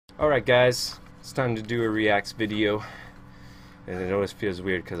Alright guys, it's time to do a reacts video, and it always feels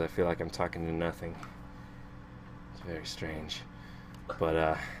weird because I feel like I'm talking to nothing. It's very strange, but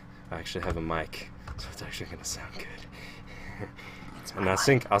I actually have a mic, so it's actually going to sound good. And I'll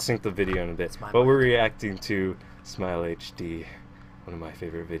sync the video in a bit, but we're reacting to Smile HD, one of my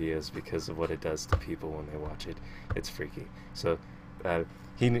favorite videos because of what it does to people when they watch it. It's freaky. So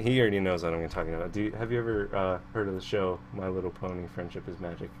he already knows what I'm talking about. Have you ever heard of the show My Little Pony: Friendship is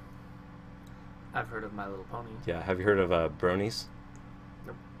Magic? I've heard of My Little Pony. Yeah, have you heard of Bronies?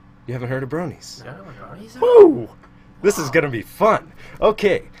 Nope. You haven't heard of Bronies? No, Bronies. Woo! This is gonna be fun.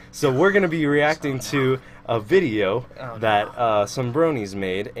 Okay, so we're gonna be reacting to a video that some Bronies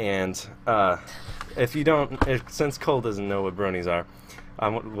made, and since Cole doesn't know what Bronies are,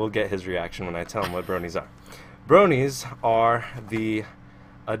 we'll get his reaction when I tell him what Bronies are. Bronies are the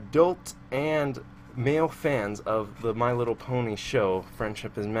adult and male fans of the My Little Pony show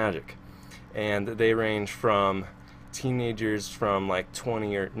Friendship is Magic. And they range from teenagers from like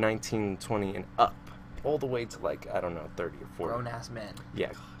 20 or 19, 20 and up, all the way to like, I don't know, 30 or 40. Grown-ass men.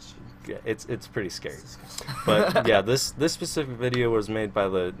 Yeah, it's pretty scary. But yeah, this specific video was made by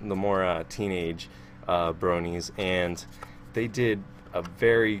the more teenage Bronies, and they did a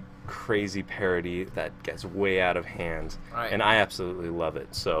very crazy parody that gets way out of hand, and I absolutely love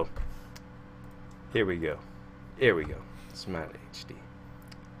it. So here we go. Smile HD.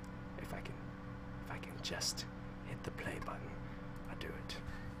 If I can just hit the play button, I'll do it.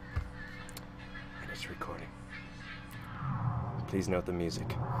 And it's recording. Please note the music.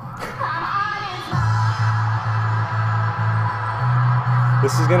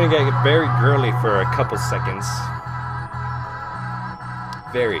 This is gonna get very girly for a couple seconds.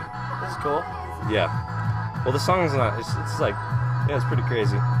 Very. This is cool. Yeah. Well, the song is not. It's like, yeah, it's pretty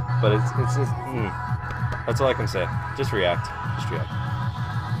crazy, but it's that's all I can say. Just react. Just react.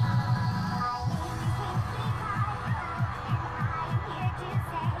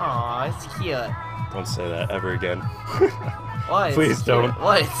 Aw, it's cute. Don't say that ever again. Why? Please don't.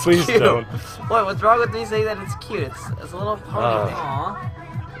 What? Please don't. What? What's wrong with me saying that it's cute? It's a little pony thing. Aww.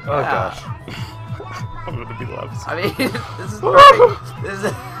 Oh Yeah. gosh. I'm gonna be loud. I mean, this is perfect.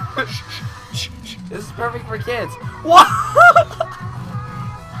 This is perfect for kids. What?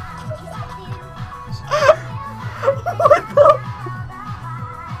 What the?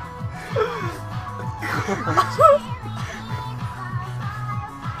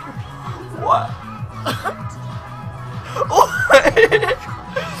 What?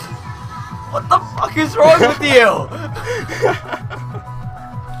 What the fuck is wrong with you?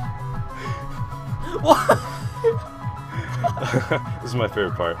 What? This is my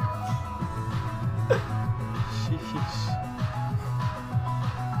favorite part.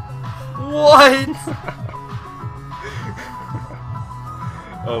 What?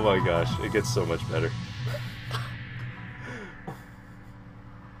 Oh my gosh, it gets so much better.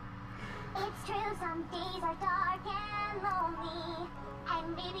 It's true, some days are dark and lonely,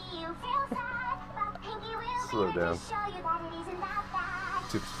 and maybe you feel sad, but Pinky will Slow be there down. to show you that it isn't that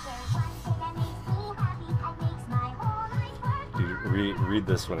bad. Dude. There's one thing that makes me happy, that makes my whole life worth. Dude, read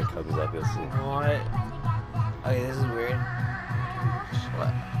this when it comes up. You'll see. What? Okay, this is weird.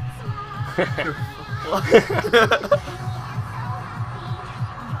 What? What?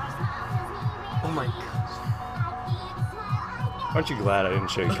 Oh my god. Aren't you glad I didn't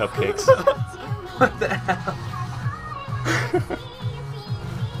show you cupcakes? What the hell?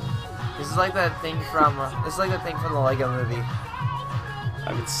 This is like that thing from the Lego movie. I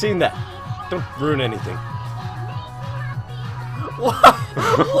haven't seen that. Don't ruin anything. What?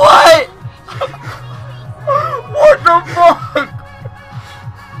 What? What the fuck?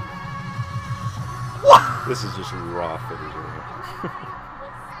 What? This is just raw footage right here.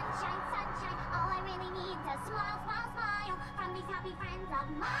 Sunshine, sunshine, all I really need is a smile, smile, smile from these happy friends of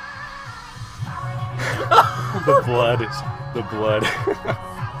mine. The blood.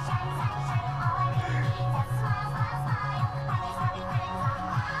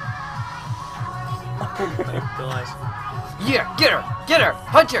 Oh my gosh. Yeah, get her,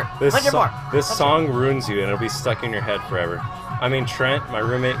 punch her, punch her more. This song ruins you and it'll be stuck in your head forever. I mean, Trent, my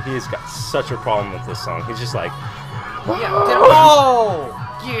roommate, he's got such a problem with this song. He's just like, Yeah, get her. Oh!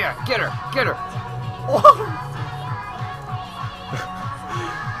 Yeah, get her. Oh.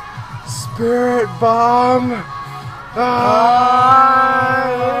 Spirit bomb.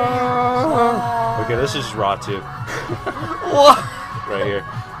 Okay, this is raw too. What? Right here.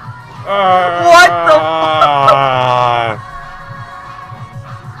 What the fuck?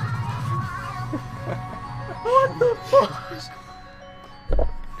 What the fuck?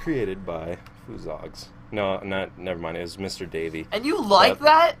 Created by Fuzogs. No, never mind. It was Mr. Davy. And you like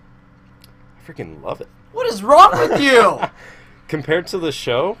that? I freaking love it. What is wrong with you? Compared to the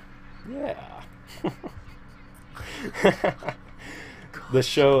show, yeah. The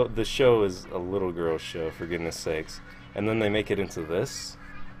show is a little girl show, for goodness sakes, and then they make it into this.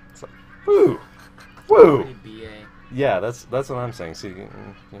 It's like, woo, woo. BA. Yeah, that's what I'm saying. See,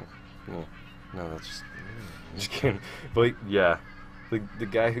 no, that's just kidding. But yeah, the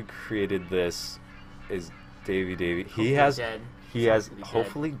guy who created this is Davey. He has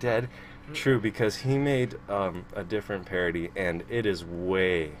hopefully dead. True, because he made a different parody, and it is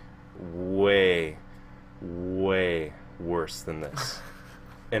way worse than this.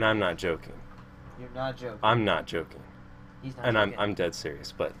 And I'm not joking. You're not joking. I'm not joking. He's not And joking. I'm dead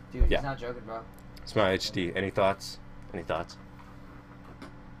serious. But Dude, yeah. he's not joking, bro. Smile HD. Any thoughts? Any thoughts?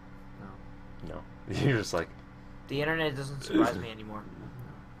 No. No. You're just like. The internet doesn't surprise me anymore.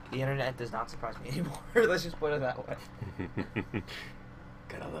 The internet does not surprise me anymore. Let's just put it that way.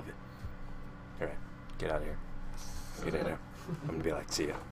 God, I love it. All right, get out of here. Get in there. I'm gonna be like, see ya.